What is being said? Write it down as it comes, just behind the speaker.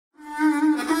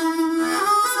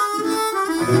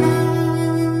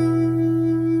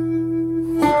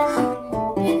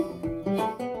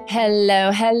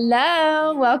Hello,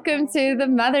 hello. Welcome to the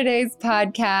Mother Days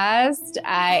podcast.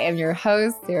 I am your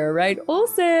host, Sarah Wright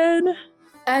Olson.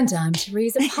 And I'm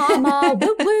Teresa Palmer.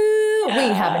 Woo woo. We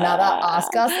have another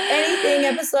Ask Us Anything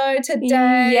episode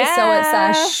today. Yeah. So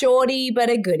it's a shorty but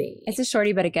a goodie. It's a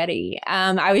shorty but a goodie.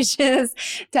 I was just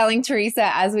telling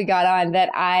Teresa as we got on that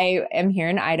I am here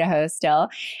in Idaho still.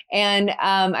 And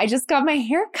I just got my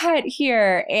hair cut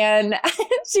here. And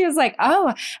she was like,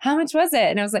 oh, how much was it?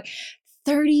 And I was like,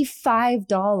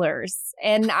 $35.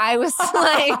 And I was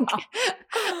like,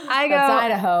 That's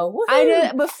Idaho.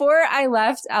 Before I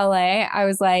left LA, I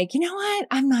was like, you know what?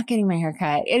 I'm not getting my hair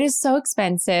cut. It is so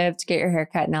expensive to get your hair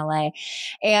cut in LA.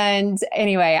 And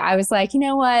anyway, I was like, you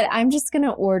know what? I'm just going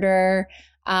to order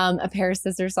a pair of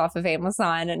scissors off of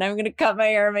Amazon and I'm going to cut my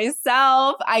hair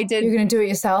myself. You're going to do it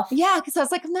yourself? Yeah. Cause I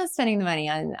was like, I'm not spending the money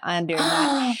on doing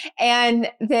that.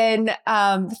 And then,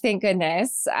 thank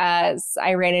goodness,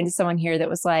 I ran into someone here that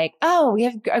was like, oh, we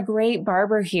have a great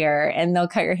barber here and they'll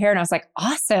cut your hair. And I was like,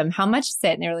 awesome. How much is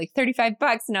it? And they were like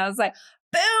 $35. And I was like,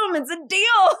 boom, it's a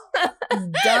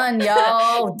deal. Done,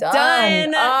 yo.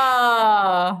 Done.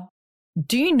 Oh.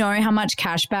 Do you know how much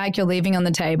cash back you're leaving on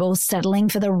the table settling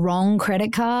for the wrong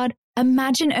credit card?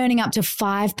 Imagine earning up to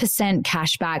 5%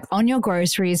 cash back on your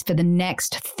groceries for the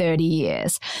next 30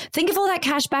 years. Think of all that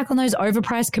cash back on those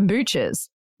overpriced kombuchas.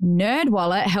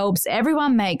 NerdWallet helps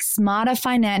everyone make smarter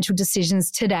financial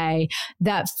decisions today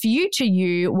that future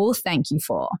you will thank you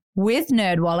for. With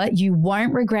NerdWallet, you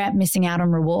won't regret missing out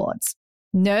on rewards.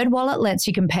 NerdWallet lets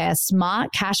you compare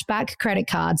smart cashback credit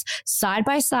cards side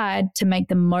by side to make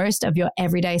the most of your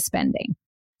everyday spending.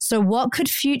 So what could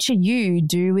future you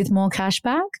do with more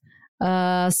cashback?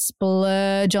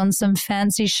 Splurge on some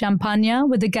fancy champagne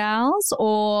with the gals,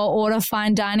 or order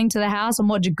fine dining to the house and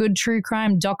watch a good true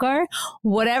crime doco?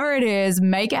 Whatever it is,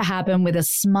 make it happen with a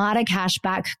smarter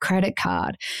cashback credit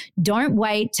card. Don't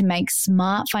wait to make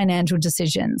smart financial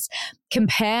decisions.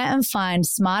 Compare and find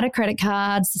smarter credit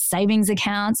cards, savings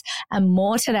accounts, and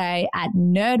more today at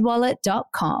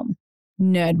nerdwallet.com.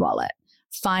 NerdWallet.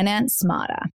 Finance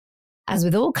smarter. As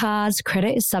with all cards,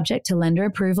 credit is subject to lender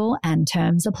approval and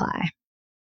terms apply.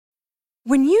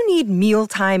 When you need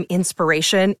mealtime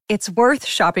inspiration, it's worth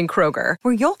shopping Kroger,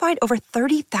 where you'll find over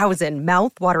 30,000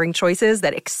 mouth-watering choices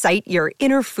that excite your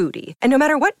inner foodie. And no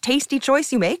matter what tasty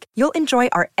choice you make, you'll enjoy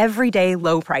our everyday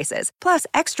low prices, plus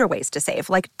extra ways to save,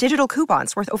 like digital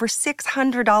coupons worth over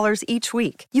 $600 each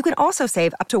week. You can also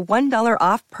save up to $1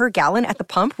 off per gallon at the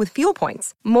pump with fuel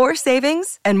points. More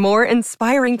savings and more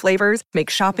inspiring flavors make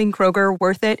shopping Kroger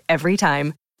worth it every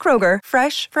time. Kroger,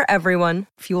 fresh for everyone.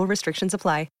 Fuel restrictions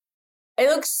apply. It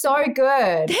looks so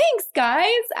good. Thanks, guys.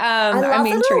 I love the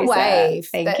little Teresa, wave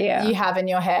thank you have in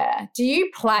your hair. Do you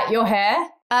plait your hair?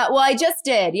 Well, I just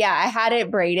did. Yeah, I had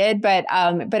it braided, but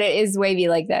it is wavy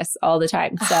like this all the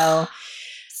time. So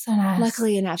so nice.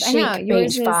 Luckily enough. Chic I know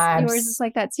yours vibes. is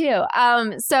like that too.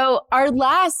 So our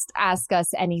last Ask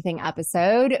Us Anything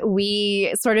episode,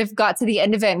 we sort of got to the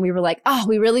end of it and we were like, oh,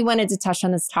 we really wanted to touch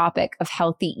on this topic of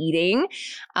healthy eating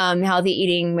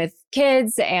with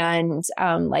kids and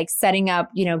like setting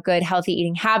up, good healthy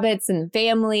eating habits in the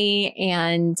family.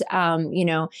 And,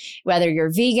 whether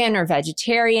you're vegan or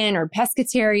vegetarian or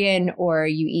pescatarian, or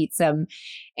you eat some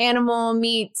animal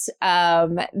meat,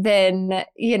 then,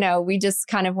 we just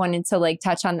kind of wanted to like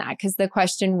touch on that, because the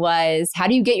question was, how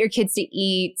do you get your kids to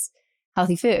eat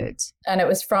healthy food? And it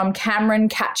was from Cameron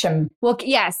Ketchum. Well,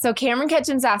 yes. So Cameron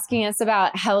Ketchum's asking us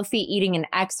about healthy eating and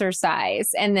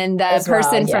exercise. And then the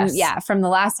person from the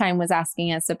last time was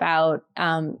asking us about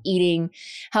eating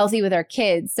healthy with our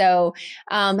kids. So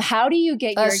how do you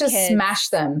get Let's your just kids? smash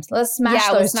them. Let's smash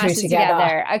those two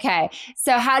together. Okay.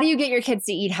 So how do you get your kids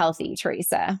to eat healthy,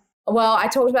 Teresa? Well, I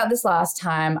talked about this last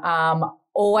time.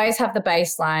 Always have the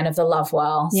baseline of the Love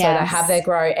Well. So Yes. they have their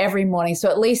grow every morning. So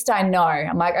at least I know.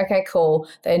 I'm like, okay, cool.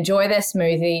 They enjoy their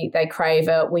smoothie. They crave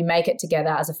it. We make it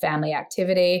together as a family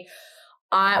activity.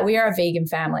 We are a vegan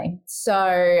family. So,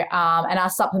 and our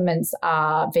supplements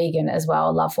are vegan as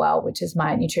well, Love Well, which is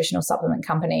my nutritional supplement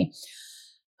company.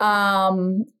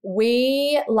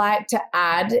 We like to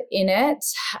add in it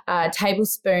a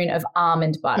tablespoon of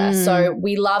almond butter. So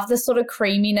we love the sort of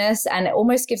creaminess, and it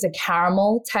almost gives a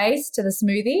caramel taste to the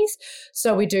smoothies.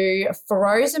 So we do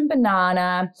frozen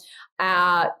banana,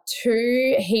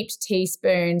 2 heaped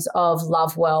teaspoons of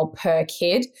Love Well per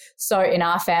kid. So in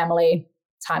our family,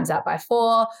 times that by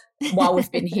 4. While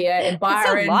we've been here in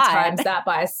Byron, times that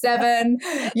by 7.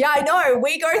 Yeah, I know.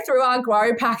 We go through our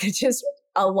grow packages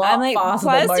a lot faster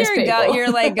than most people.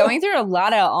 You're like going through a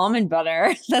lot of almond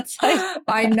butter. That's like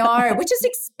I know, which is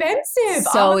expensive.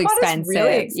 So almond expensive.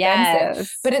 Really expensive.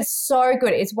 Yes. But it's so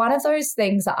good. It's one of those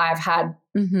things that I've had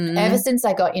ever since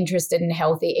I got interested in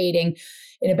healthy eating.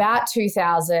 In about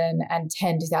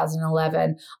 2010,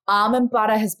 2011, almond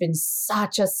butter has been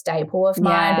such a staple of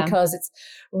mine because it's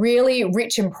really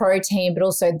rich in protein, but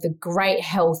also the great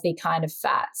healthy kind of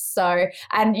fats. So,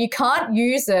 and you can't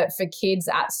use it for kids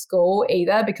at school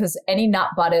either because any nut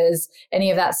butters, any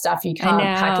of that stuff, you can't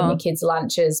pack in your kids'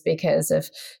 lunches because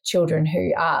of children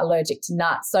who are allergic to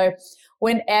nuts. So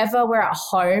whenever we're at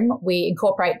home, we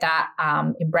incorporate that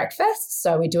in breakfast.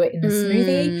 So we do it in the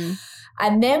smoothie.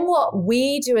 And then what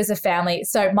we do as a family,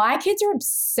 so my kids are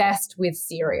obsessed with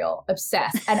cereal,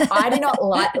 obsessed. And I do not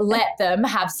let them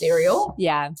have cereal.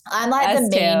 Yeah. I'm like the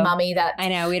mean mummy that I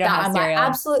know we don't have cereal. Like,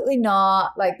 absolutely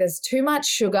not. Like there's too much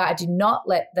sugar. I do not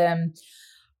let them.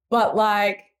 But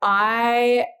like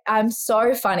I'm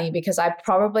so funny because I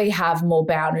probably have more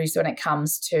boundaries when it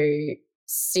comes to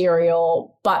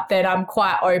cereal, but then I'm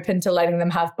quite open to letting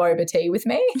them have boba tea with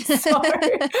me.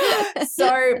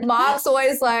 So Mark's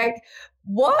always like,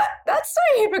 what? That's so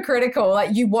hypocritical.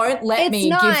 Like you won't let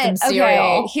me give them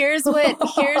cereal. Okay, here's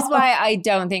why I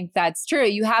don't think that's true.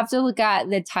 You have to look at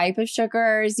the type of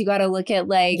sugars. You got to look at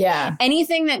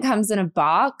anything that comes in a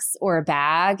box or a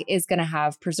bag is going to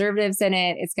have preservatives in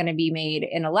it. It's going to be made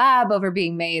in a lab over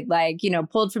being made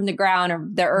pulled from the ground or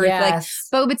the earth. Yes.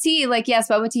 Like boba tea,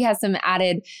 boba tea has some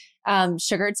added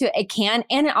sugar to it. It can,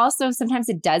 and it also sometimes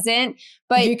it doesn't.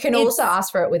 But you can also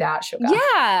ask for it without sugar.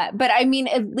 Yeah, but I mean,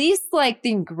 at least like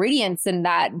the ingredients in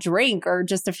that drink are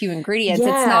just a few ingredients.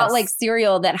 Yes. It's not like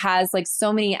cereal that has like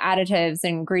so many additives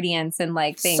and ingredients and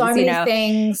like things. So many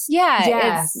things. Yeah,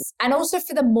 yes. And also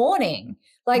for the morning.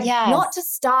 Like not to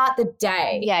start the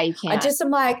day. Yeah, you can't. I just am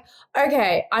like,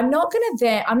 okay, I'm not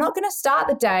gonna start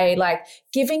the day like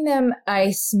giving them a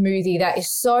smoothie that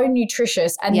is so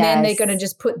nutritious and then they're gonna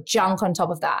just put junk on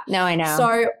top of that. No, I know.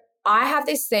 So I have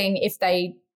this thing if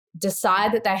they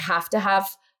decide that they have to have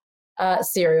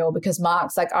cereal because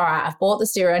Mark's like, all right, I've bought the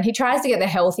cereal and he tries to get the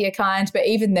healthier kind. But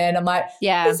even then I'm like,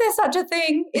 is there such a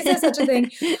thing? Is there such a thing?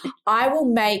 I will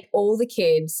make all the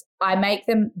kids, I make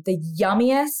them the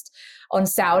yummiest on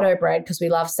sourdough bread because we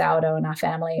love sourdough in our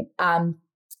family,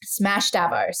 smashed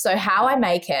avo. So how I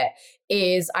make it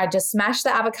is I just smash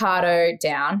the avocado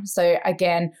down. So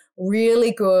again,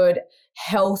 really good,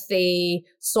 healthy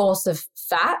source of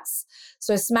fats.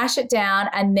 So smash it down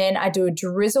and then I do a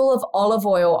drizzle of olive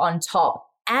oil on top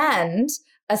and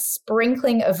a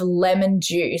sprinkling of lemon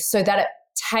juice so that it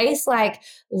tastes like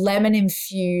lemon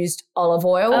infused olive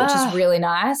oil, which is really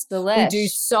nice. Delish. We do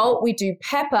salt, we do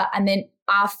pepper, and then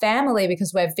our family,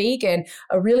 because we're vegan,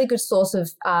 a really good source of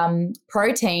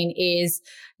protein is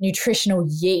nutritional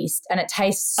yeast, and it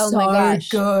tastes so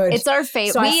good. It's our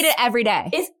favorite. So we eat it every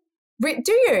day.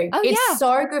 Do you? Oh, it's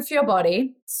so good for your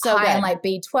body. So high good. in like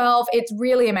B12. It's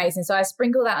really amazing. So I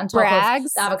sprinkle that on top of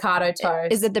the avocado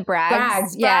toast. Is it the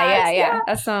Brags? Yeah.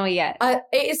 That's the one we get. It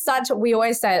is we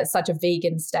always say it's such a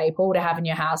vegan staple to have in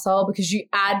your household because you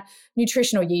add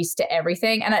nutritional yeast to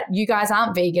everything. And you guys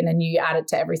aren't vegan and you add it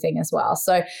to everything as well.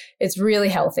 So it's really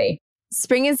healthy.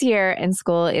 Spring is here and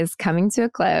school is coming to a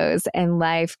close and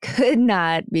life could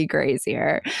not be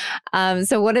crazier.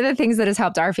 So one of the things that has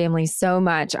helped our family so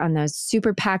much on those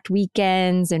super packed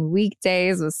weekends and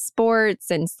weekdays with sports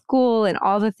and school and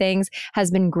all the things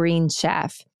has been Green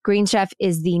Chef. Green Chef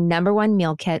is the #1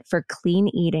 meal kit for clean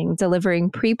eating, delivering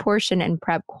pre-portion and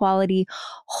prep quality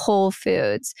whole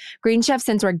foods. Green Chef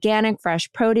sends organic, fresh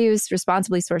produce,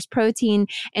 responsibly sourced protein,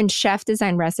 and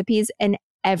chef-designed recipes in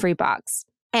every box.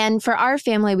 And for our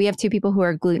family, we have 2 people who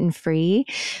are gluten-free.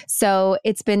 So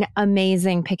it's been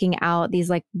amazing picking out these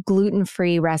like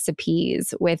gluten-free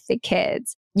recipes with the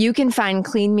kids. You can find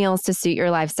clean meals to suit your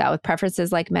lifestyle with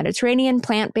preferences like Mediterranean,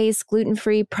 plant-based,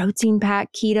 gluten-free,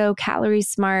 protein-packed, keto, calorie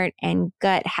smart, and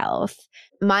gut health.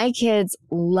 My kids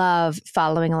love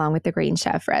following along with the Green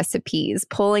Chef recipes,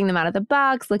 pulling them out of the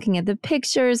box, looking at the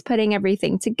pictures, putting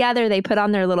everything together. They put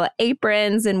on their little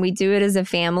aprons and we do it as a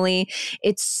family.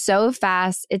 It's so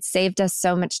fast. It saved us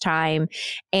so much time.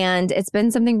 And it's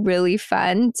been something really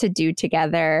fun to do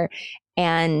together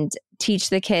and teach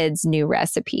the kids new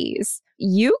recipes.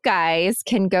 You guys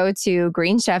can go to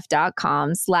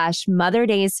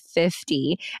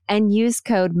greenchef.com/motherdays50 and use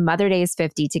code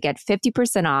motherdays50 to get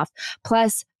 50% off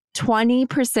plus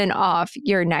 20% off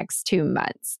your next 2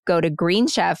 months. Go to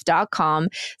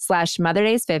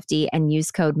greenchef.com/motherdays50 and use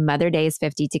code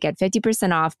motherdays50 to get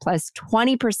 50% off plus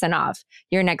 20% off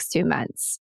your next 2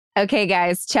 months. Okay,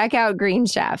 guys, check out Green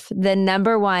Chef, the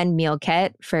 #1 meal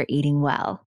kit for eating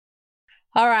well.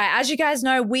 All right. As you guys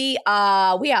know, we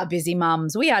are busy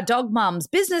mums. We are dog mums,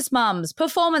 business mums,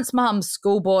 performance mums,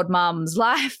 school board mums.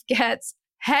 Life gets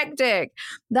hectic.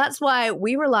 That's why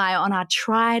we rely on our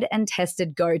tried and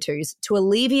tested go-tos to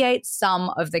alleviate some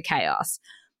of the chaos.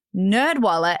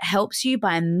 NerdWallet helps you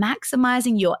by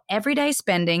maximizing your everyday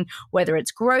spending, whether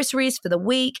it's groceries for the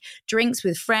week, drinks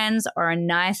with friends, or a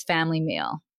nice family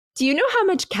meal. Do you know how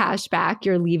much cash back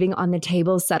you're leaving on the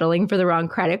table settling for the wrong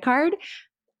credit card?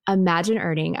 Imagine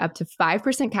earning up to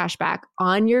 5% cash back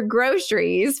on your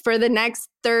groceries for the next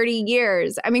 30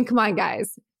 years. I mean, come on,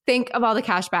 guys. Think of all the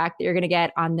cash back that you're going to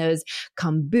get on those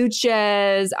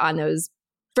kombuchas, on those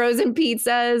frozen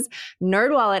pizzas.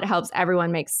 NerdWallet helps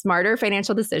everyone make smarter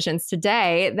financial decisions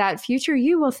today that future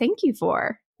you will thank you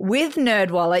for. With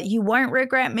NerdWallet, you won't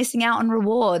regret missing out on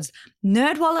rewards.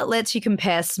 NerdWallet lets you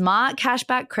compare smart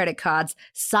cashback credit cards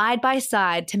side by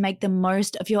side to make the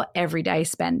most of your everyday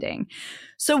spending.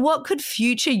 So what could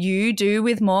future you do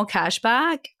with more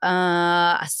cashback?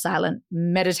 A silent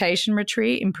meditation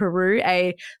retreat in Peru,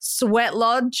 a sweat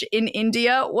lodge in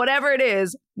India, whatever it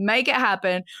is, make it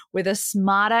happen with a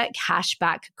smarter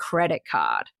cashback credit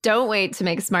card. Don't wait to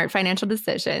make smart financial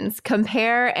decisions.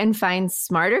 Compare and find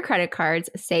smarter credit cards,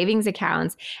 savings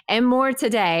accounts, and more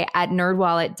today at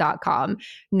nerdwallet.com.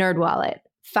 NerdWallet.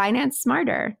 Finance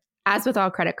smarter. As with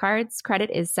all credit cards, credit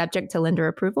is subject to lender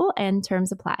approval and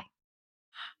terms apply.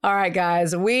 All right,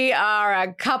 guys, we are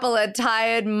a couple of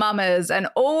tired mamas and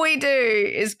all we do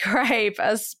is crave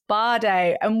a spa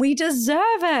day and we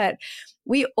deserve it.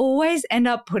 We always end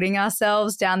up putting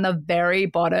ourselves down the very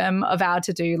bottom of our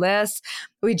to-do list.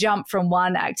 We jump from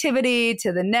one activity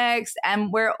to the next,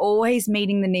 and we're always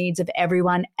meeting the needs of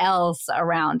everyone else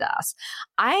around us.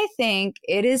 I think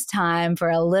it is time for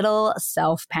a little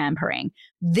self-pampering.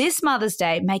 This Mother's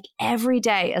Day, make every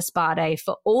day a spa day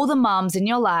for all the mums in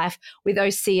your life with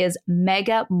Osea's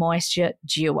Mega Moisture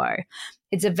Duo.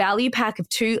 It's a value pack of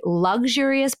 2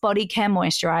 luxurious body care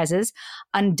moisturizers,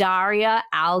 Undaria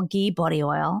Algae Body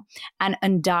Oil and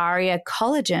Undaria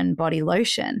Collagen Body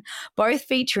Lotion, both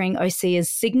featuring Osea's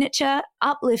signature,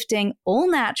 uplifting,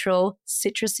 all-natural,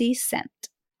 citrusy scent.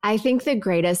 I think the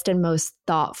greatest and most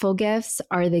thoughtful gifts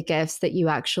are the gifts that you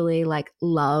actually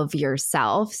love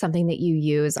yourself, something that you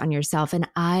use on yourself. And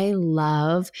I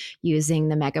love using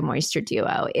the Mega Moisture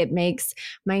Duo. It makes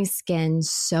my skin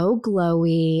so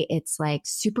glowy. It's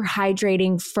super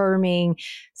hydrating, firming,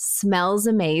 smells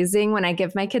amazing. When I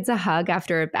give my kids a hug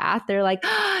after a bath, they're like,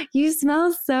 oh, you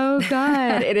smell so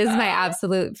good. It is my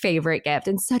absolute favorite gift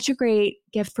and such a great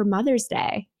gift for Mother's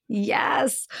Day.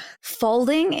 Yes.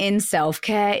 Folding in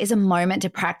self-care is a moment to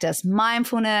practice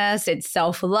mindfulness, it's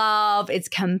self-love, it's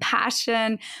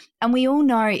compassion. And we all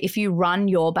know if you run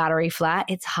your battery flat,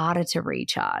 it's harder to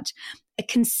recharge. A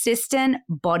consistent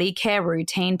body care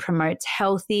routine promotes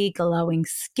healthy, glowing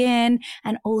skin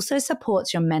and also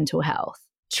supports your mental health.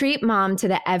 Treat mom to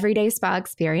the everyday spa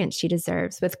experience she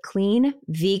deserves with clean,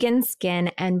 vegan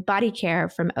skin and body care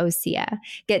from Osea.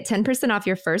 Get 10% off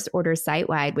your first order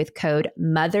site-wide with code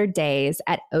MOTHERDAYS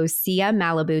at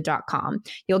OseaMalibu.com.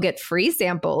 You'll get free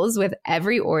samples with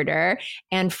every order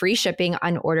and free shipping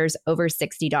on orders over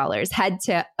 $60. Head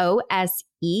to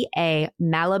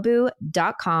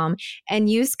OSEAMalibu.com and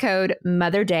use code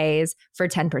MOTHERDAYS for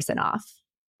 10% off.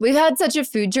 We've had such a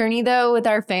food journey, though, with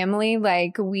our family.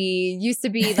 We used to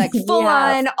be full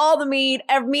on, all the meat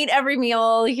every meal,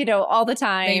 all the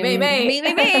time. Meat.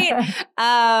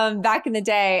 Back in the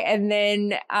day. And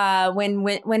then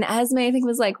when Esme, I think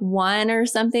was 1 or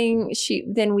something,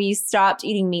 then we stopped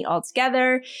eating meat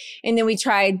altogether. And then we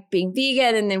tried being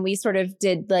vegan. And then we sort of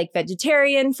did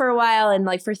vegetarian for a while. And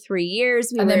for 3 years,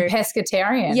 then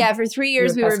pescatarian. Yeah, for 3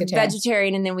 years we were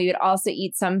vegetarian. And then we would also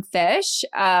eat some fish.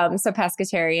 So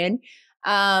pescatarian.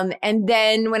 And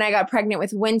then when I got pregnant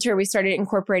with Winter, we started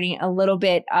incorporating a little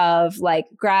bit of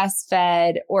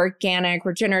grass-fed, organic,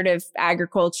 regenerative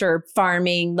agriculture,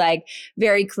 farming,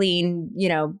 very clean,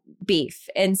 beef.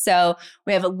 And so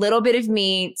we have a little bit of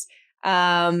meat,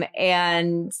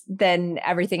 and then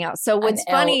everything else. So what's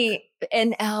funny,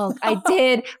 and elk, I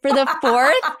did for the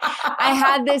 4th, I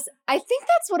had this, I think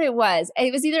that's what it was.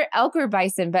 It was either elk or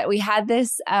bison, but we had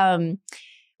this,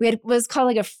 we had was called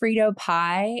like a Frito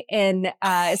pie. And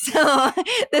so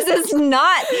this is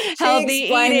not healthy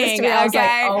eating. I was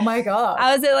okay. like, oh my God.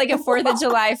 I was at like a 4th of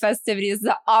July festivity. This is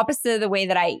the opposite of the way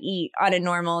that I eat on a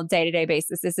normal day-to-day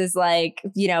basis. This is like,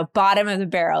 bottom of the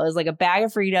barrel is like a bag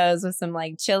of Fritos with some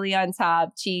like chili on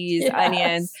top, cheese,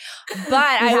 onions.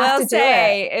 But I will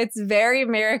say it's very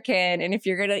American. And if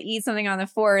you're going to eat something on the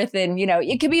 4th, and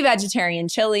it could be vegetarian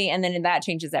chili, and then that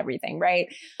changes everything, right?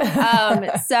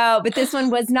 But this one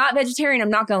was not vegetarian. I'm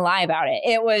not going to lie about it.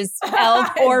 It was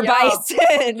elk or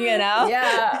bison,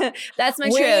 Yeah. That's my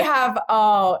truth. We have,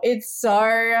 it's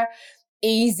so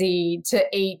easy to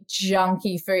eat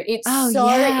junky food. It's so easy.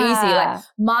 Like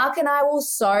Mark and I will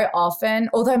so often,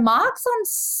 although Mark's on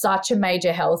such a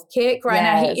major health kick right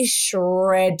now, he is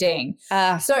shredding.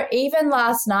 So even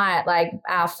last night, like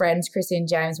our friends Chrissy and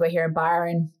James were here in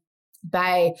Byron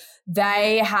Bay,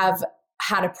 they have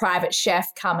had a private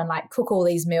chef come and like cook all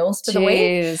these meals for the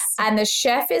week. And the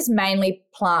chef is mainly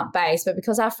plant-based, but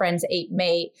because our friends eat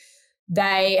meat,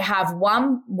 they have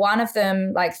one of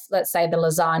them, like let's say the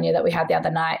lasagna that we had the other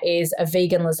night is a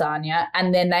vegan lasagna.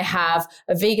 And then they have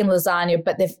a vegan lasagna,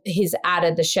 but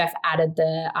the chef added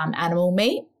the animal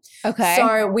meat. Okay.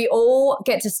 So we all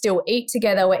get to still eat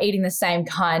together. We're eating the same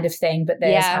kind of thing, but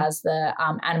theirs has the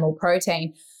animal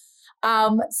protein.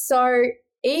 So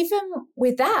even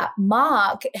with that,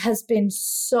 Mark has been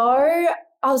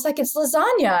I was like, it's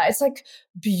lasagna. It's like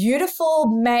beautiful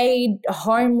made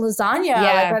home lasagna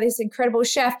like by this incredible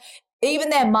chef. Even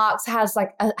there, Mark's has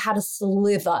like had a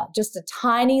sliver, just a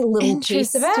tiny little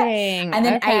piece of it, and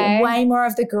then ate way more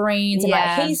of the greens. And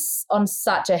like he's on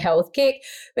such a health kick,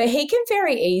 but he can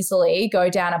very easily go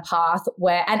down a path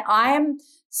where, and I am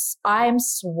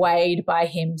swayed by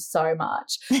him so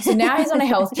much. So now he's on a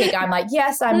health kick. I'm like,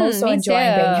 yes, I'm also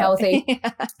enjoying being healthy.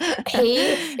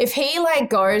 If he like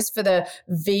goes for the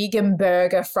vegan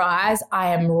burger fries,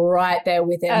 I am right there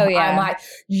with him. I'm like,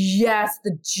 yes,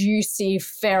 the juicy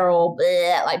feral,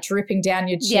 like dripping down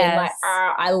your chin. Like,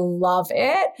 I love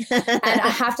it. And I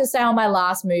have to say, on my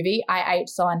last movie, I ate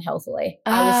so unhealthily.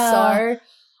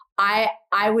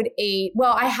 I would eat,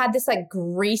 I had this like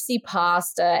greasy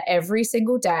pasta every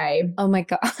single day. Oh my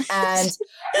God. And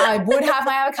I would have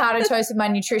my avocado toast with my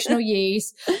nutritional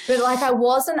yeast, but like I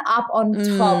wasn't up on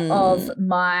top of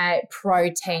my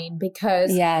protein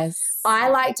because I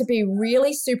like to be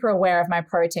really super aware of my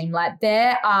protein. Like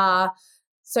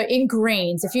so in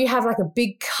greens, if you have like a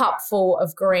big cup full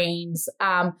of greens,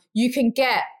 you can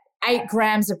get 8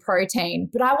 grams of protein,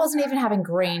 but I wasn't even having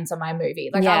greens on my movie.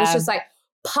 Like I was just like,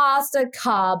 pasta,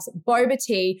 carbs, boba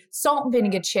tea, salt and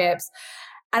vinegar chips.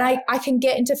 And I can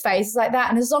get into phases like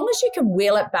that. And as long as you can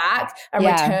wheel it back and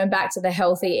return back to the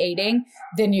healthy eating,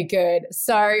 then you're good.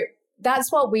 So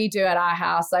that's what we do at our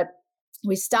house. Like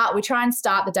we try and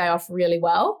start the day off really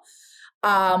well.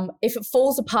 If it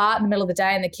falls apart in the middle of the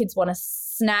day and the kids want a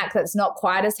snack that's not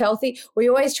quite as healthy, we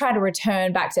always try to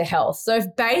return back to health. So if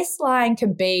baseline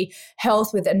can be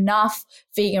health with enough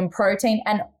vegan protein,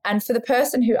 and for the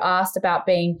person who asked about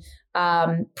being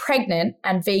pregnant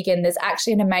and vegan, there's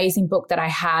actually an amazing book that I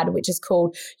had, which is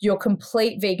called Your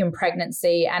Complete Vegan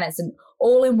Pregnancy, and it's an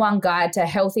all-in-one guide to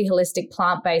healthy, holistic,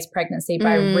 plant-based pregnancy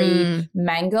by Reed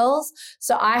Mangels.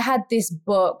 So I had this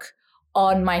book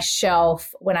on my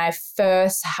shelf when I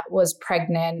first was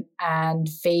pregnant and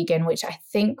vegan, which I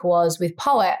think was with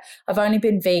Poet. I've only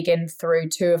been vegan through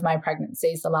 2 of my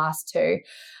pregnancies, the last 2.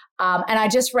 And I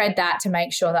just read that to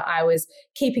make sure that I was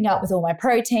keeping up with all my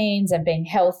proteins and being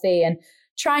healthy and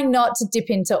trying not to dip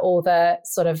into all the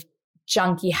sort of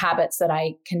junky habits that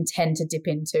I can tend to dip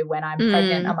into when I'm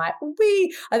pregnant. I'm like,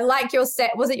 I like was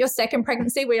it your second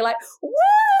pregnancy where you're like, woo,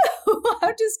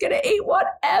 I'm just going to eat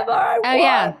whatever I want.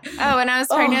 Yeah. Oh, when I was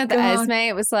pregnant with Esme,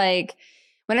 it was like,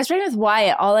 when I was pregnant with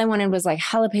Wyatt, all I wanted was like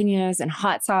jalapenos and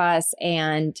hot sauce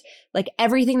and like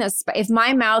everything that's, if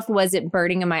my mouth wasn't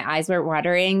burning and my eyes weren't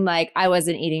watering, like I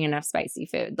wasn't eating enough spicy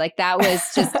food. Like that was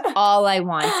just all I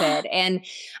wanted. And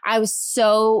I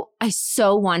so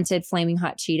wanted flaming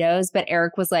hot Cheetos, but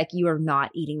Eric was like, you are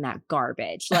not eating that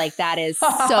garbage. Like that is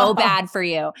so bad for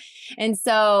you. And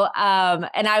so,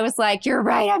 and I was like, you're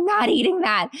right. I'm not eating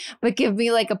that, but give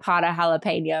me like a pot of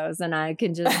jalapenos and I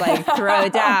can just like throw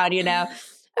it down, you know?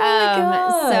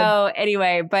 So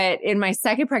anyway, but in my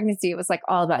second pregnancy, it was like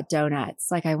all about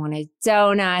donuts. Like I wanted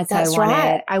donuts.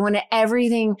 I wanted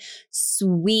everything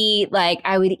sweet. Like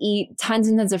I would eat tons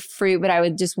and tons of fruit, but I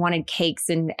would just wanted cakes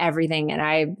and everything. And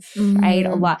I ate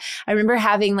a lot. I remember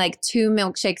having like 2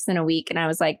 milkshakes in a week and I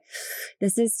was like,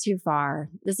 this is too far.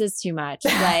 This is too much.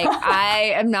 Like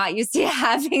I am not used to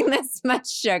having this much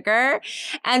sugar,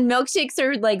 and milkshakes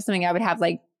are like something I would have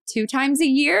like 2 times a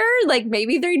year, like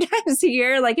maybe 3 times a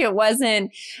year. Like that was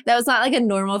not like a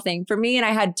normal thing for me. And I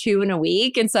had 2 in a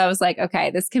week. And so I was like,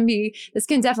 okay, this can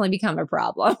definitely become a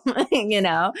problem, you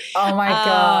know? Oh my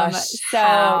gosh. So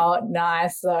how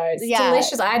nice though. It's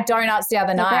delicious. I had donuts the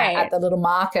other night at the little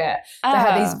market. They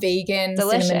had these vegan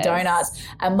cinnamon donuts,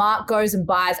 and Mark goes and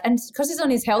buys, and because he's on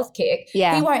his health kick, he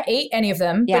won't eat any of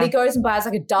them, but he goes and buys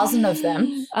like a dozen of them.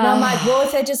 And I'm like, well,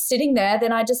 if they're just sitting there,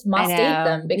 then I just must eat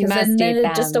them, because then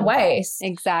they're just a waste.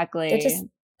 Exactly.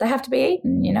 They have to be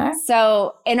eaten, you know?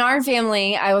 So in our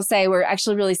family, I will say we're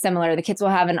actually really similar. The kids will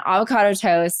have an avocado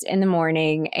toast in the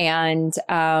morning, and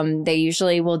they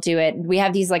usually will do it. We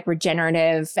have these like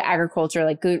regenerative agriculture,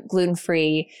 like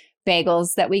gluten-free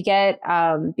bagels that we get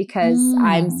because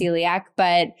I'm celiac,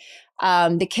 but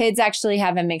the kids actually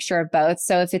have a mixture of both.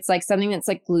 So if it's like something that's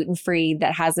like gluten-free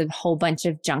that has a whole bunch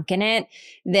of junk in it,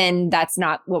 then that's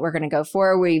not what we're going to go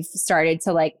for. We've started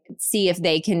to like see if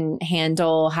they can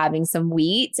handle having some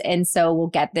wheat. And so we'll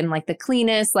get them like the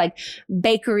cleanest, like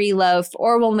bakery loaf,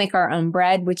 or we'll make our own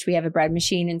bread, which we have a bread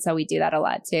machine. And so we do that a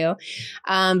lot too.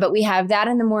 But we have that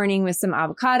in the morning with some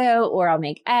avocado, or I'll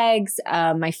make eggs.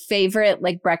 My favorite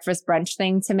like breakfast brunch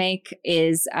thing to make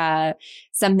is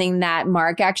something that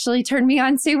Mark actually turned me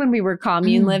on to when we were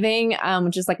commune living,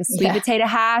 which is like a sweet potato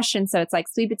hash. And so it's like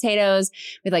sweet potatoes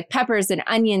with like peppers and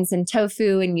onions and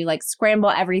tofu, and you like scramble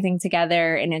everything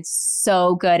together, and it's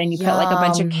so good. And you put like a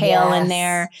bunch of kale in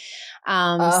there.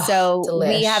 So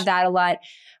we have that a lot.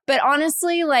 But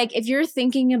honestly, like if you're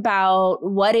thinking about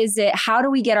how do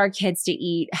we get our kids to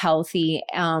eat healthy?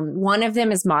 One of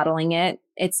them is modeling it.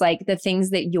 It's like the things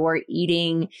that you're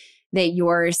eating, that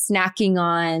you're snacking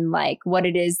on, like what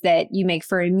it is that you make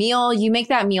for a meal. You make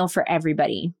that meal for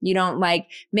everybody. You don't like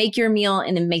make your meal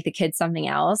and then make the kids something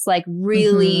else. Like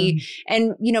really,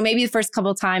 and you know, maybe the first couple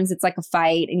of times it's like a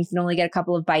fight and you can only get a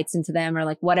couple of bites into them or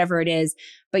like whatever it is.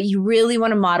 But you really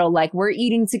want to model like we're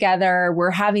eating together,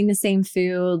 we're having the same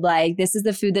food, like this is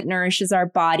the food that nourishes our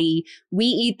body. We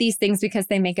eat these things because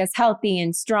they make us healthy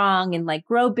and strong and like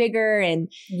grow bigger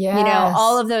and, you know,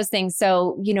 all of those things.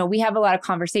 So, you know, we have a lot of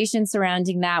conversations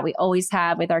surrounding that. We always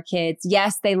have with our kids.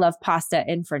 Yes, they love pasta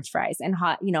and French fries and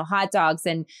hot dogs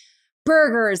and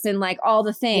burgers and like all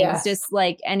the things, just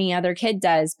like any other kid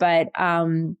does. But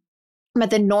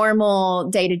the normal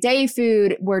day-to-day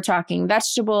food, we're talking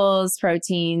vegetables,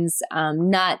 proteins,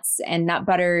 nuts and nut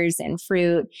butters and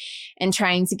fruit, and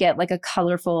trying to get like a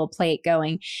colorful plate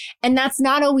going. And that's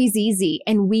not always easy.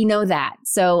 And we know that.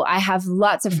 So I have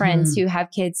lots of friends who have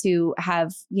kids who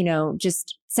have, you know,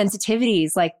 just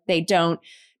sensitivities. Like there's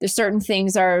certain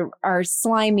things are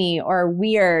slimy or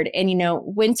weird. And, you know,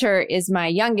 Winter is my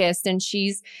youngest, and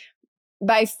she's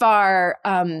by far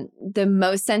the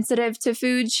most sensitive to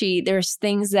food. There's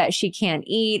things that she can't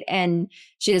eat and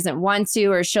she doesn't want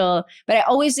to, but I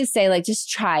always just say like, just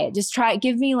try it. Just try it.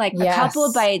 Give me like a couple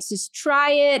of bites, just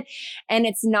try it. And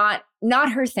it's not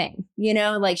her thing, you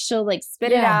know, like she'll like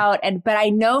spit it out. But I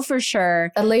know for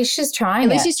sure. At least she's trying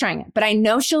it. But I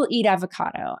know she'll eat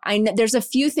avocado. I know there's a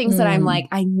few things that I'm like,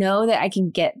 I know that I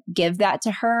can give that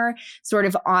to her sort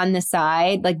of on the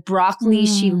side. Like broccoli,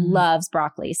 she loves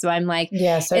broccoli. So I'm like,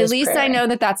 at least I know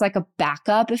that that's like a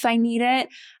backup if I need it.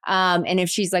 And if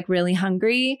she's like really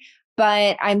hungry.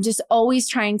 But I'm just always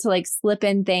trying to like slip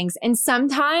in things. And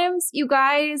sometimes you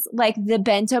guys, like the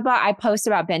bento box, I post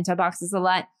about bento boxes a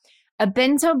lot. A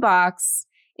bento box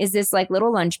is this like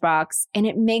little lunchbox, and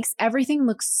it makes everything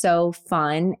look so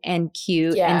fun and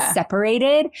cute and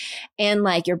separated. And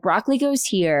like your broccoli goes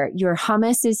here, your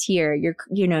hummus is here,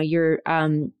 your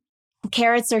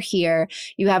carrots are here.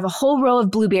 You have a whole row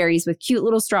of blueberries with cute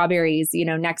little strawberries, you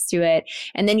know, next to it.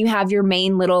 And then you have your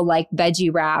main little like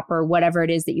veggie wrap or whatever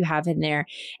it is that you have in there.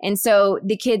 And so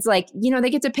the kids like, you know, they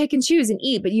get to pick and choose and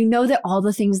eat, but you know that all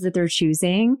the things that they're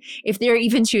choosing, if they're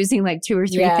even choosing like 2 or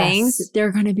 3 things,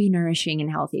 they're going to be nourishing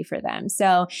and healthy for them.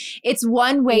 So it's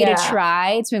one way to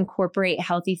try to incorporate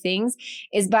healthy things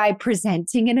is by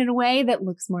presenting it in a way that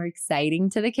looks more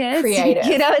exciting to the kids. Creative.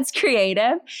 You know, it's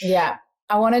creative. Yeah.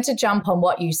 I wanted to jump on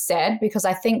what you said because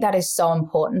I think that is so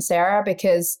important, Sarah,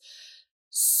 because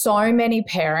so many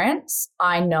parents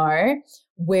I know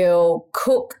will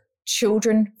cook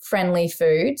children-friendly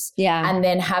foods and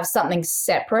then have something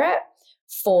separate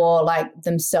for like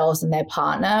themselves and their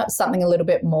partner, something a little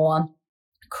bit more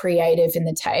creative in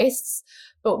the tastes.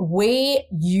 But we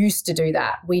used to do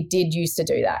that. We did used to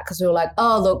do that because we were like,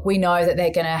 oh, look, we know that they're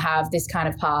going to have this kind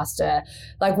of pasta.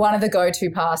 Like one of the go-to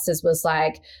pastas was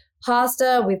like,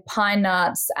 pasta with pine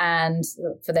nuts and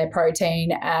for their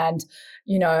protein and,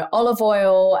 you know, olive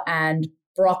oil and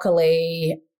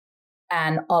broccoli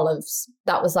and olives.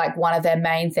 That was like one of their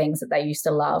main things that they used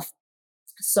to love.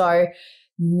 So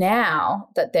now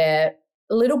that they're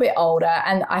a little bit older,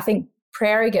 and I think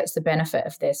Prairie gets the benefit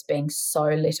of this being so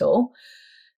little,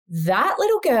 that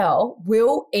little girl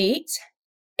will eat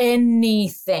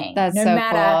anything. That's no so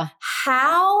matter cool.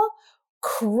 how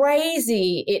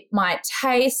crazy it might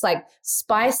taste, like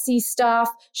spicy stuff.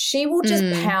 She will just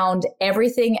pound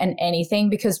everything and anything,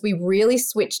 because we really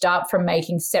switched up from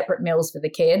making separate meals for the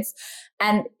kids.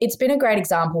 And it's been a great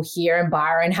example here in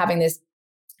Byron, having this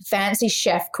fancy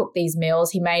chef cook these meals.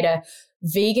 He made a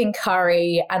vegan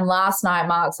curry, and last night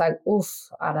Mark's like, oof,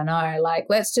 I don't know, like,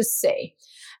 let's just see.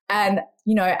 And,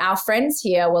 you know, our friends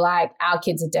here were like, our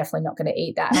kids are definitely not going to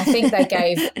eat that. And I think they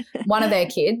gave one of their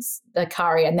kids the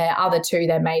curry, and their other two,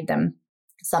 they made them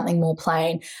something more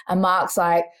plain. And Mark's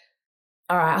like,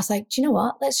 all right. I was like, do you know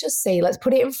what? Let's just see. Let's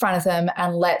put it in front of them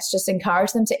and let's just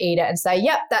encourage them to eat it and say,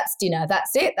 yep, that's dinner.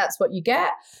 That's it. That's what you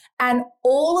get. And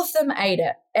all of them ate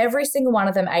it. Every single one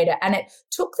of them ate it. And it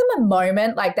took them a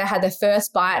moment. Like, they had their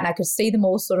first bite and I could see them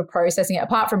all sort of processing it,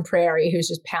 apart from Prairie, who's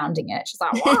just pounding it. She's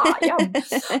like, wow, yum.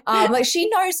 Like, she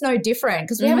knows no different,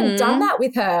 because we haven't done that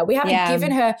with her. We haven't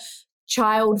given her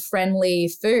child-friendly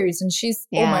foods, and she's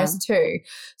almost 2.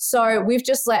 So we've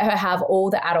just let her have all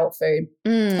the adult food.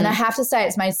 And I have to say,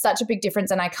 it's made such a big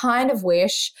difference. And I kind of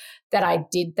wish that I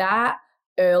did that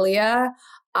earlier.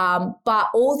 But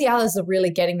all the others are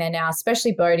really getting there now,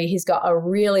 especially Bodhi. He's got a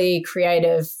really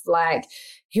creative, like,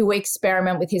 he'll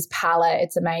experiment with his palate.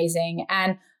 It's amazing.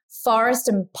 And Forrest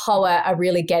and Poet are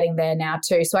really getting there now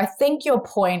too. So I think your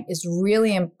point is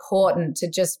really important to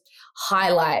just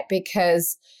highlight,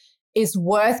 because it's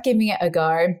worth giving it a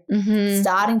go,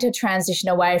 starting to transition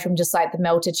away from just like the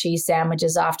melted cheese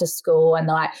sandwiches after school and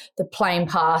the plain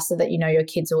pasta that, you know, your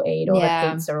kids will eat, or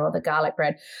the pizza or the garlic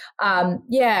bread.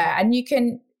 And you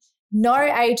can, no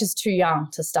age is too young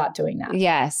to start doing that.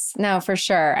 Yes, no, for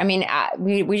sure. I mean,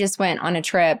 we just went on a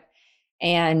trip,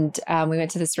 and we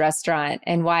went to this restaurant,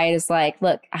 and Wyatt is like,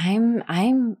 look, I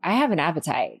have an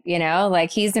appetite, you know,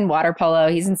 like, he's in water polo,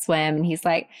 he's in swim, and he's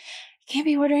like, can't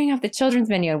be ordering off the children's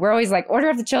menu. We're always like, order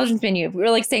off the children's menu. We're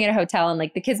like staying at a hotel and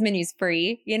like the kids menu's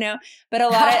free, you know, but a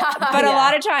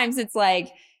lot of times it's like,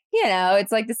 you know,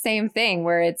 it's like the same thing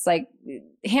where it's like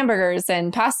hamburgers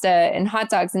and pasta and hot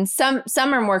dogs, and some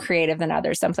are more creative than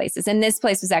others, some places. And this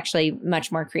place was actually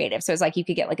much more creative. So it's like, you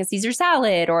could get like a Caesar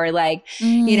salad or like,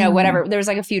 you know, whatever. There was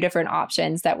like a few different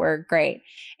options that were great.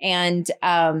 And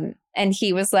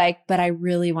he was like, but I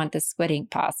really want the squid ink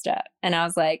pasta. And I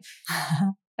was like,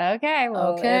 okay,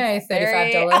 well, $35.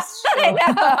 I know.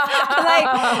 I'm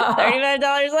like,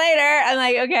 $35 later. I'm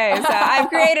like, okay, so I've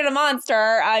created a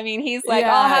monster. I mean, he's like,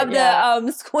 I'll have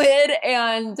the squid,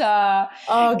 and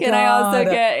can I also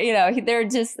get, you know, they're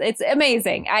just, it's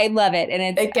amazing. I love it.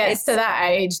 And it gets to that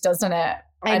age, doesn't it?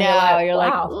 I know. You're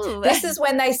like, wow. This is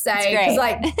when they say, because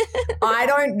like, I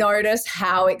don't notice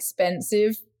how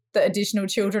expensive the additional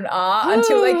children are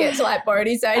until they get to like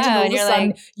Bodhi's age, and all of a sudden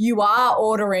like, you are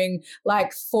ordering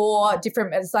like 4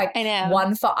 different, it's like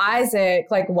one for Isaac,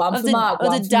 like one for Mark,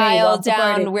 one for dial me,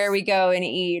 down where we go and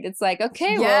eat. It's like,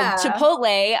 okay, well,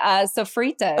 Chipotle,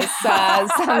 sofritas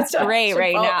sounds great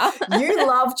right now. You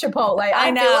love Chipotle.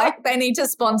 I feel like they need to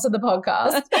sponsor the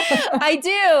podcast. I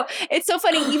do. It's so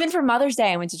funny. Even for Mother's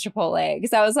Day, I went to Chipotle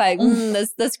because I was like,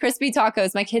 those crispy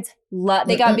tacos. My kids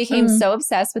became so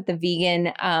obsessed with the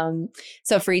vegan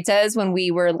sofritas when we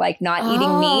were like not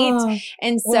eating meat.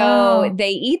 And so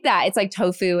they eat that. It's like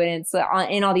tofu, and it's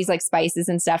in all these like spices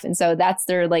and stuff. And so that's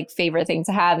their like favorite thing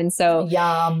to have. And so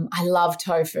yum. I love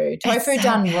tofu. Tofu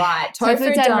done right.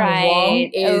 Tofu done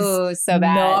wrong is so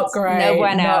bad. Not great. No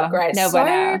bueno. Not great. No so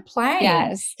bueno. Plain.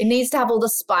 Yes. It needs to have all the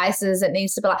spices. It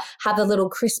needs to be like have a little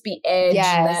crispy edge.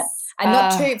 Yes. And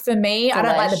not too, for me, I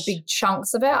don't like the big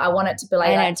chunks of it. I want it to be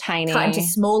like tiny, cut into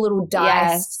small little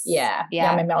diced. Yes.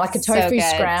 Yum, like a tofu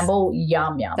scramble.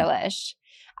 Yum, yum. Delish.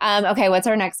 Okay, what's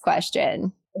our next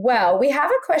question? Well, we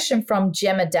have a question from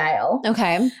Gemma Dale.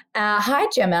 Okay. Hi,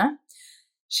 Gemma.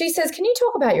 She says, can you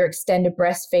talk about your extended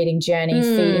breastfeeding journey,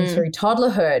 feeding through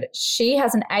toddlerhood? She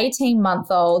has an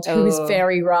 18-month-old who is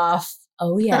very rough.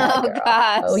 Oh, yeah. Oh,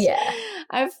 gosh. Oh, yeah.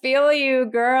 I feel you,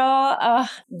 girl.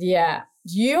 Yeah.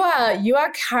 You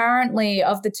are currently,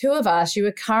 of the two of us, you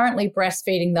are currently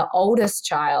breastfeeding the oldest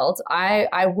child.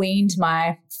 I weaned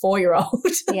my 4-year-old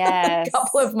a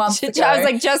couple of months ago. I was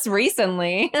like, just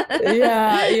recently.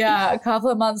 yeah. A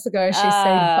couple of months ago, she said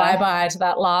bye-bye to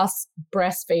that last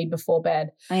breastfeed before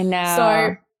bed. I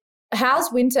know. So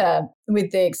How's Winter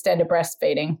with the extended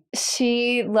breastfeeding?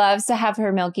 She loves to have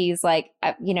her milkies like,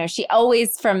 she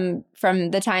always from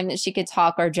the time that she could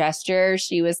talk or gesture,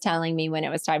 she was telling me when it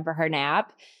was time for her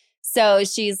nap. So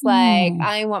she's like,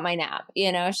 I want my nap,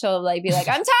 she'll like be like,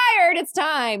 I'm tired, it's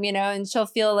time, and she'll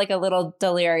feel like a little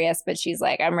delirious, but she's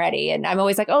like, I'm ready. And I'm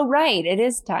always like, oh, right, it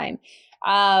is time.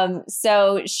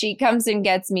 So she comes and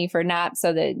gets me for nap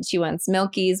so that she wants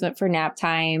milkies for nap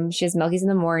time. She has milkies in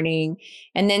the morning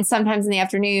and then sometimes in the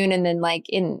afternoon and then like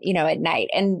at night.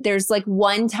 And there's like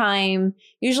one time,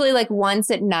 usually like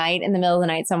once at night in the middle of the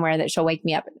night somewhere that she'll wake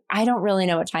me up. I don't really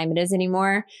know what time it is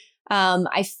anymore.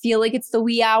 I feel like it's the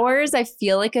wee hours. I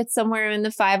feel like it's somewhere in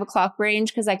the 5 o'clock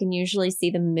range because I can usually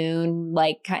see the moon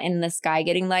like in the sky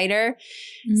getting lighter.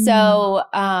 So,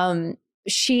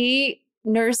 she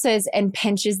nurses and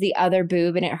pinches the other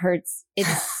boob and it hurts.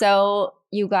 It's so,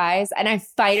 you guys, and I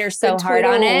fight her so hard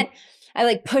on it. I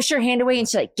like push her hand away and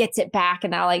she like gets it back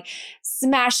and I'll like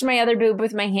smash my other boob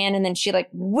with my hand and then she like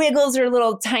wiggles her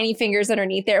little tiny fingers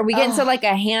underneath there. We get into like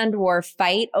a hand war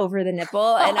fight over the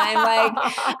nipple and I'm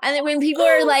like, and then when people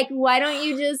are like, why don't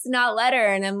you just not let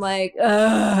her? And I'm like,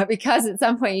 because at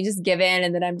some point you just give in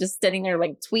and then I'm just sitting there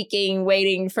like tweaking,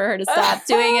 waiting for her to stop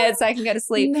doing it so I can go to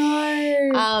sleep.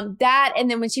 No. That,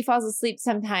 and then when she falls asleep,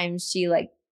 sometimes she like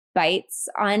bites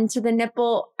onto the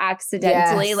nipple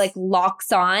accidentally, like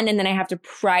locks on, and then I have to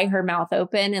pry her mouth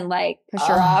open and like push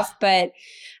her off. But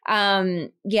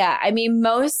yeah, I mean,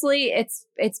 mostly it's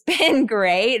been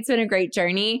great. It's been a great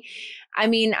journey. I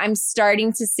mean, I'm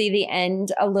starting to see the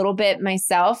end a little bit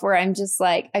myself where I'm just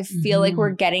like, I feel like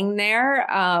we're getting there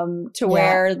to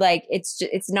where like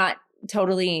it's not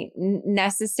totally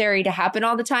necessary to happen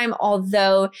all the time.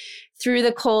 Although through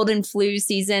the cold and flu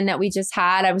season that we just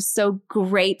had, I was so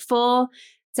grateful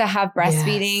to have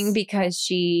breastfeeding because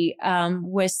she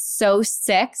was so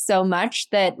sick so much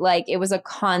that like it was a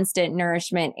constant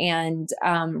nourishment and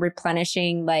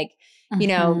replenishing like,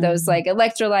 those like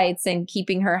electrolytes and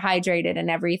keeping her hydrated and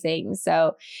everything.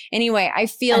 So anyway, I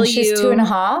feel and she's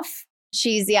 2.5.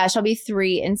 She'll be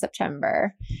 3 in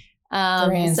September.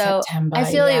 So September, I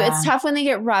feel you. It's tough when they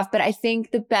get rough, but I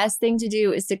think the best thing to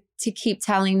do is to keep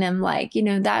telling them like,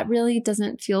 that really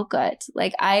doesn't feel good.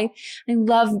 Like I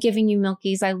love giving you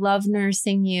milkies. I love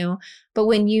nursing you. But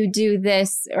when you do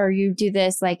this or you do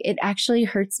this, like it actually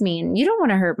hurts me and you don't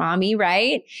want to hurt mommy.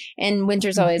 Right. And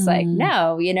Winter's always like,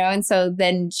 no, and so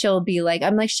then she'll be like,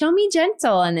 I'm like, show me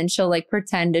gentle. And then she'll like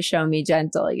pretend to show me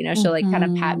gentle, she'll like kind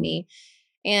of pat me.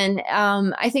 And,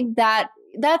 I think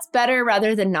that's better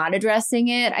rather than not addressing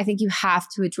it. I think you have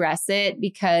to address it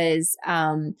because,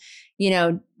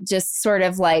 just sort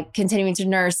of like continuing to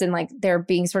nurse and like they're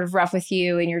being sort of rough with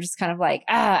you and you're just kind of like,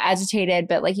 agitated,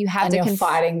 but like you have to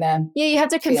fighting them. Yeah. You have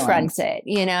to confront it.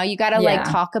 You got to like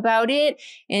talk about it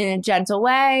in a gentle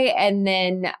way. And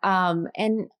then,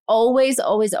 and always,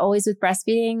 always, always with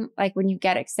breastfeeding, like when you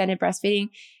get extended breastfeeding,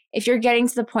 if you're getting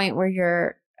to the point where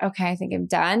you're, okay, I think I'm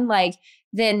done, like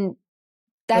then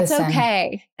that's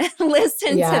okay.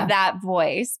 Listen to that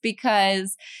voice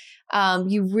because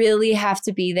you really have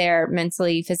to be there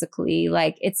mentally, physically.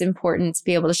 Like it's important to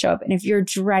be able to show up. And if you're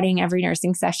dreading every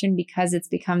nursing session because it's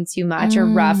become too much or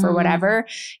rough or whatever,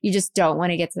 you just don't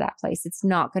want to get to that place. It's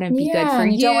not going to be good for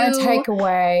you. You don't want to take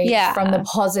away from the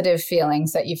positive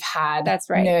feelings that you've had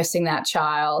nursing that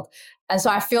child. And so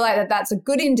I feel like that's a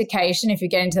good indication if you're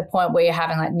getting to the point where you're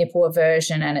having like nipple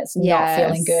aversion and it's not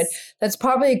feeling good. That's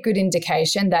probably a good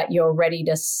indication that you're ready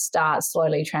to start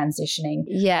slowly transitioning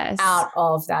out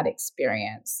of that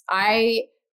experience. I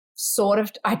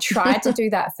tried to do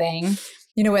that thing,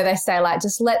 where they say like,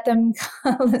 just let them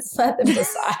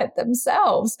decide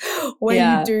themselves. When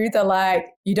you do the like,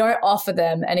 you don't offer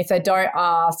them. And if they don't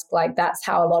ask, like that's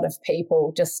how a lot of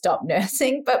people just stop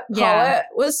nursing. But Poet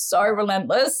was so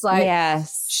relentless. Like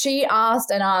she asked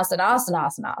and asked and asked and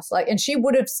asked and asked. Like, and she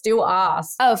would have still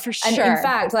asked. Oh, for sure. And in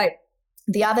fact, like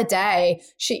the other day,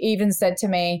 she even said to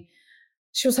me,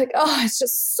 she was like, oh, it's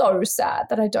just so sad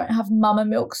that I don't have mama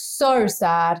milk. So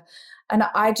sad. And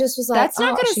I just was like, that's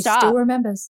not going to stop. She still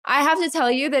remembers. I have to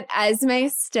tell you that Esme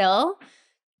still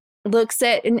looks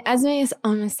at, and Esme is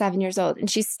almost 7 years old, and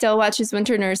she still watches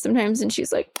Winter nurse sometimes, and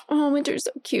she's like, oh, Winter's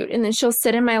so cute. And then she'll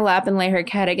sit in my lap and lay her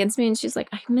head against me, and she's like,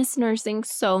 I miss nursing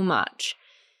so much.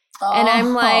 And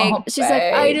I'm like, she's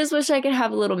like, I just wish I could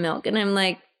have a little milk. And I'm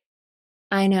like,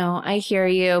 I know, I hear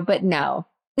you, but no.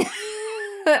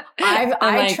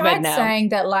 I tried saying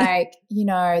that like,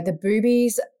 the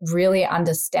boobies really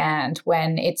understand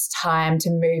when it's time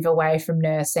to move away from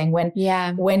nursing, when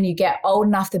you get old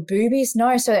enough. The boobies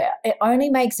know, so it only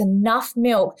makes enough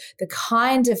milk, the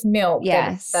kind of milk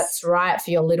that's right for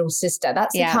your little sister.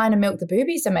 That's the kind of milk the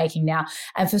boobies are making now.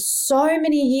 And for so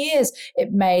many years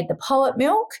it made the poet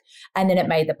milk, and then it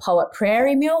made the poet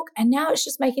prairie milk, and now it's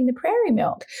just making the prairie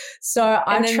milk. So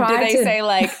I tried to say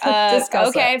like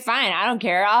okay, fine, I don't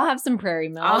care, I'll have some prairie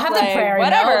milk. I'll have the prairie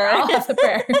milk. I'll have the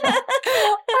prairie milk.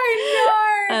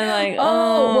 I know. I'm like,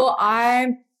 well,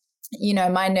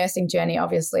 my nursing journey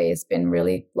obviously has been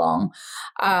really long.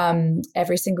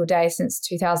 Every single day since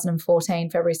 2014,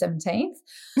 February 17th,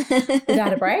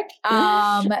 without a break.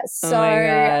 I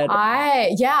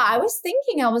was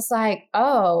thinking, I was like,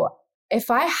 if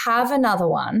I have another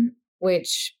one,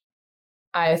 which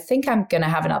I think I'm going to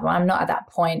have another one, I'm not at that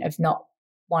point of not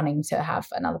wanting to have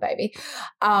another baby.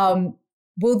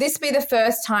 Will this be the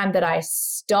first time that I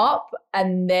stop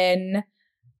and then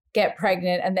get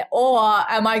pregnant, and then, or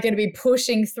am I going to be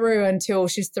pushing through until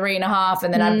she's 3.5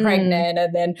 and then I'm pregnant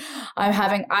and then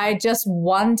I just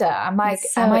wonder, I'm like,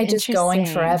 am I just going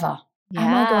forever? Yeah.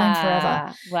 Am I going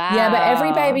forever? Wow. Yeah, but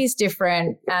every baby's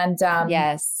different. And,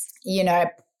 yes,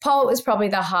 Poet was probably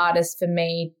the hardest for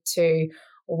me to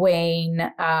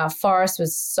wean. Forrest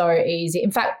was so easy.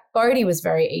 In fact, Bodhi was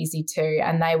very easy too.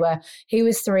 And he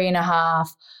was 3.5.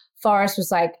 Forrest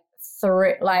was like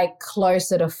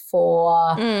closer to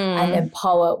 4. And then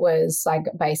Poet was like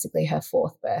basically her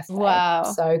 4th birthday. Wow.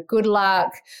 So good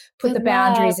luck. Put the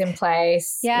boundaries in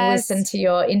place. Yes. Listen to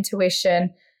your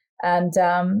intuition. And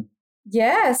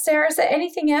Sarah, is there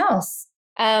anything else?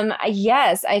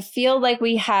 Yes, I feel like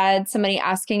we had somebody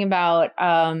asking about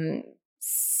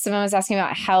someone was asking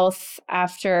about health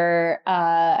after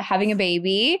having a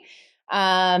baby.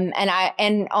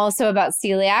 And also about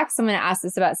celiac. Someone asked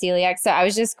us about celiac. So I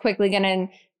was just quickly gonna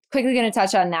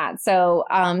touch on that. So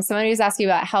somebody was asking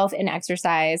about health and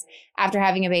exercise after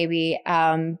having a baby,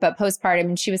 but postpartum,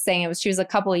 and she was saying she was a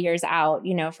couple of years out,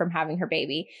 from having her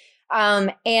baby.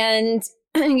 And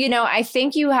I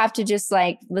think you have to just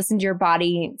like listen to your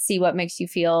body, see what makes you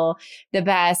feel the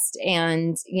best.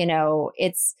 And,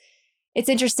 it's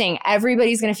interesting.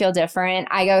 Everybody's going to feel different.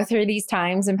 I go through these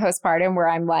times in postpartum where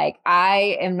I'm like,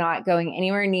 I am not going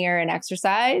anywhere near an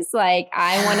exercise. Like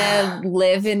I want to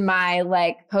live in my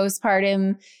like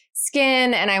postpartum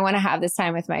skin, and I want to have this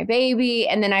time with my baby.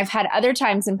 And then I've had other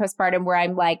times in postpartum where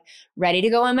I'm like ready to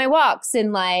go on my walks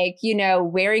and like,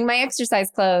 wearing my exercise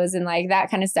clothes and like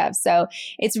that kind of stuff. So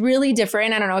it's really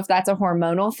different. I don't know if that's a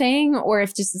hormonal thing or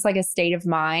if just it's like a state of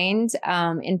mind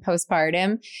in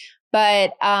postpartum.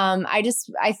 But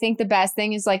I think the best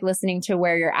thing is like listening to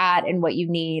where you're at and what you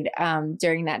need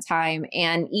during that time,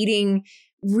 and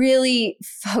really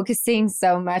focusing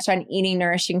so much on eating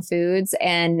nourishing foods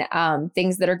and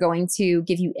things that are going to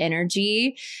give you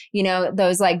energy,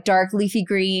 those like dark leafy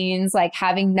greens, like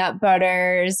having nut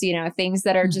butters, things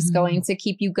that are just going to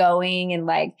keep you going. And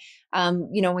like,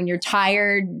 when you're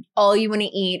tired, all you want to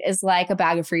eat is like a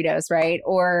bag of Fritos, right?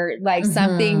 Or like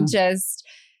something just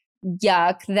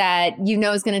yuck that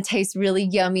is going to taste really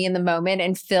yummy in the moment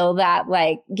and fill that,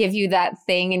 like give you that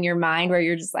thing in your mind where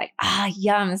you're just like,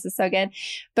 yum, this is so good.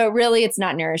 But really it's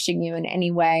not nourishing you in any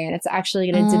way. And it's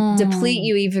actually going to deplete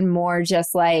you even more,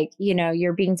 just like,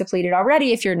 you're being depleted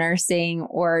already if you're nursing,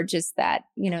 or just that,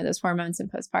 those hormones in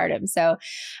postpartum. So,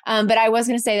 but I was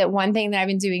going to say that one thing that I've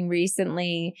been doing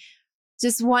recently,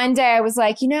 just one day I was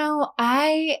like,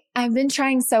 I've been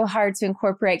trying so hard to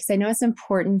incorporate, because I know it's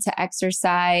important to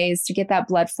exercise, to get that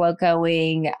blood flow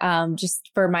going,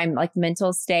 just for my like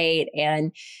mental state,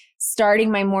 and starting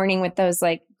my morning with those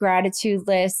like gratitude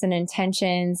lists and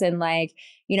intentions. And like,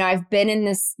 I've been in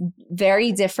this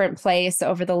very different place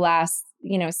over the last,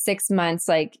 6 months,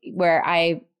 like where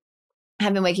I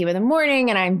have been waking up in the morning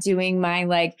and I'm doing my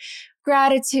like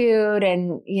gratitude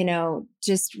and,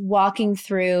 just walking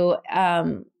through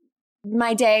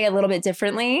my day a little bit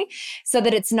differently, so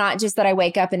that it's not just that I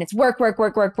wake up and it's work,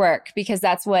 because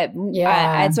that's what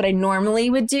that's what I normally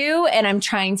would do. And I'm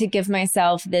trying to give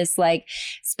myself this like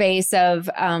space of,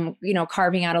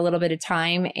 carving out a little bit of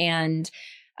time. And,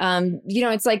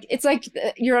 it's like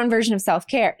your own version of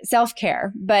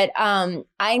self-care. But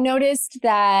I noticed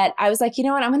that I was like,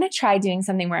 I'm going to try doing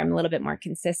something where I'm a little bit more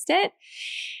consistent.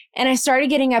 And I started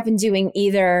getting up and doing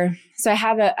so I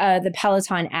have the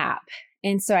Peloton app.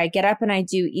 And so I get up and I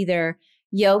do either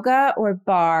yoga or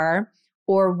bar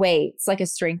or weights, like a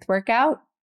strength workout.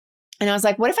 And I was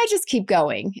like, what if I just keep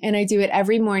going? And I do it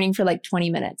every morning for like 20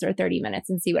 minutes or 30 minutes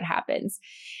and see what happens.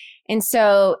 And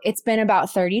so it's been about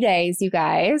 30 days, you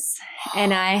guys.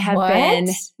 And I have been,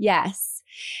 yes.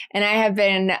 And I have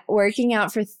been working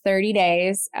out for 30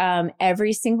 days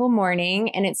every single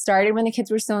morning. And it started when the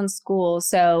kids were still in school.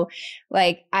 So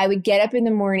like I would get up in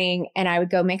the morning and I would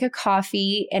go make a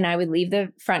coffee and I would leave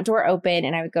the front door open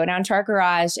and I would go down to our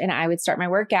garage and I would start my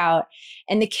workout.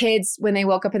 And the kids, when they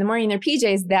woke up in the morning in their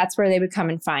PJs, that's where they would come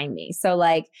and find me. So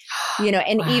like,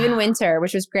 and Wow. even winter,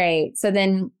 which was great. So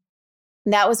then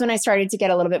that was when I started to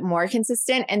get a little bit more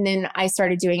consistent. And then I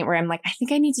started doing it where I'm like, I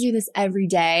think I need to do this every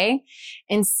day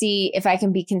and see if I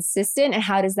can be consistent and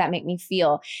how does that make me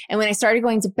feel? And when I started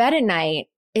going to bed at night,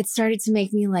 it started to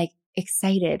make me like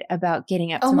excited about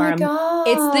getting up tomorrow. Oh my God.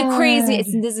 It's the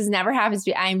crazy. This has never happened to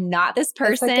me. I'm not this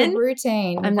person. It's like a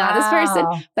routine. I'm not this person,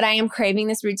 but I am craving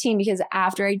this routine because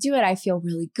after I do it, I feel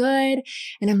really good.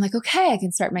 And I'm like, okay, I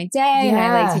can start my day and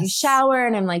I like take a shower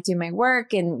and I'm like doing my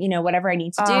work and, whatever I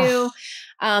need to do.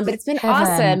 But it's been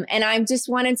awesome. And I just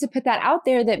wanted to put that out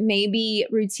there that maybe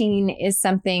routine is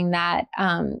something that,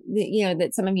 that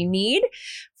some of you need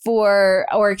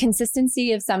or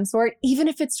consistency of some sort, even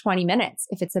if it's 20 minutes,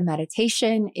 if it's a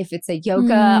meditation, if it's a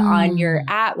yoga on your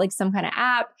app, like some kind of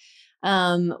app,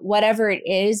 whatever it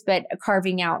is, but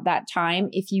carving out that time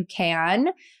if you can.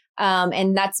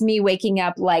 And that's me waking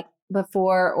up like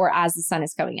before or as the sun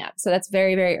is coming up. So that's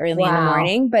very, very early in the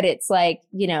morning, but it's like,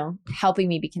 helping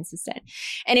me be consistent.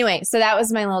 Anyway, so that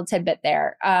was my little tidbit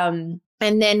there.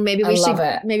 And then maybe we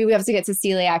have to get to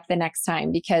celiac the next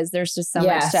time because there's just so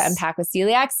much to unpack with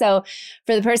celiac. So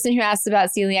for the person who asked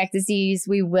about celiac disease,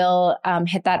 we will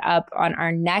hit that up on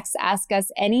our next Ask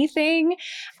Us Anything.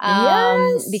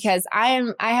 Because I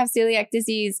have celiac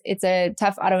disease. It's a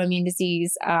tough autoimmune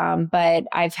disease. But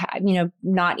I've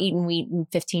not eaten wheat in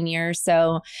 15 years.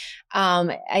 So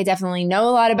I definitely know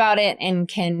a lot about it and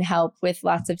can help with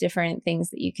lots of different things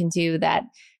that you can do that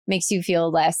makes you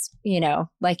feel less,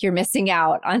 like you're missing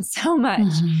out on so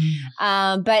much.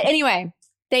 But anyway,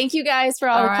 thank you guys for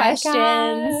all the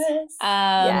questions.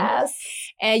 Yes.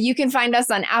 And you can find us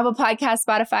on Apple Podcasts,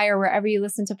 Spotify, or wherever you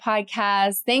listen to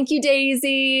podcasts. Thank you,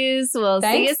 Daisies. We'll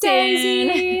see you soon.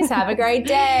 Daisies. Have a great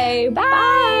day.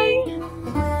 Bye.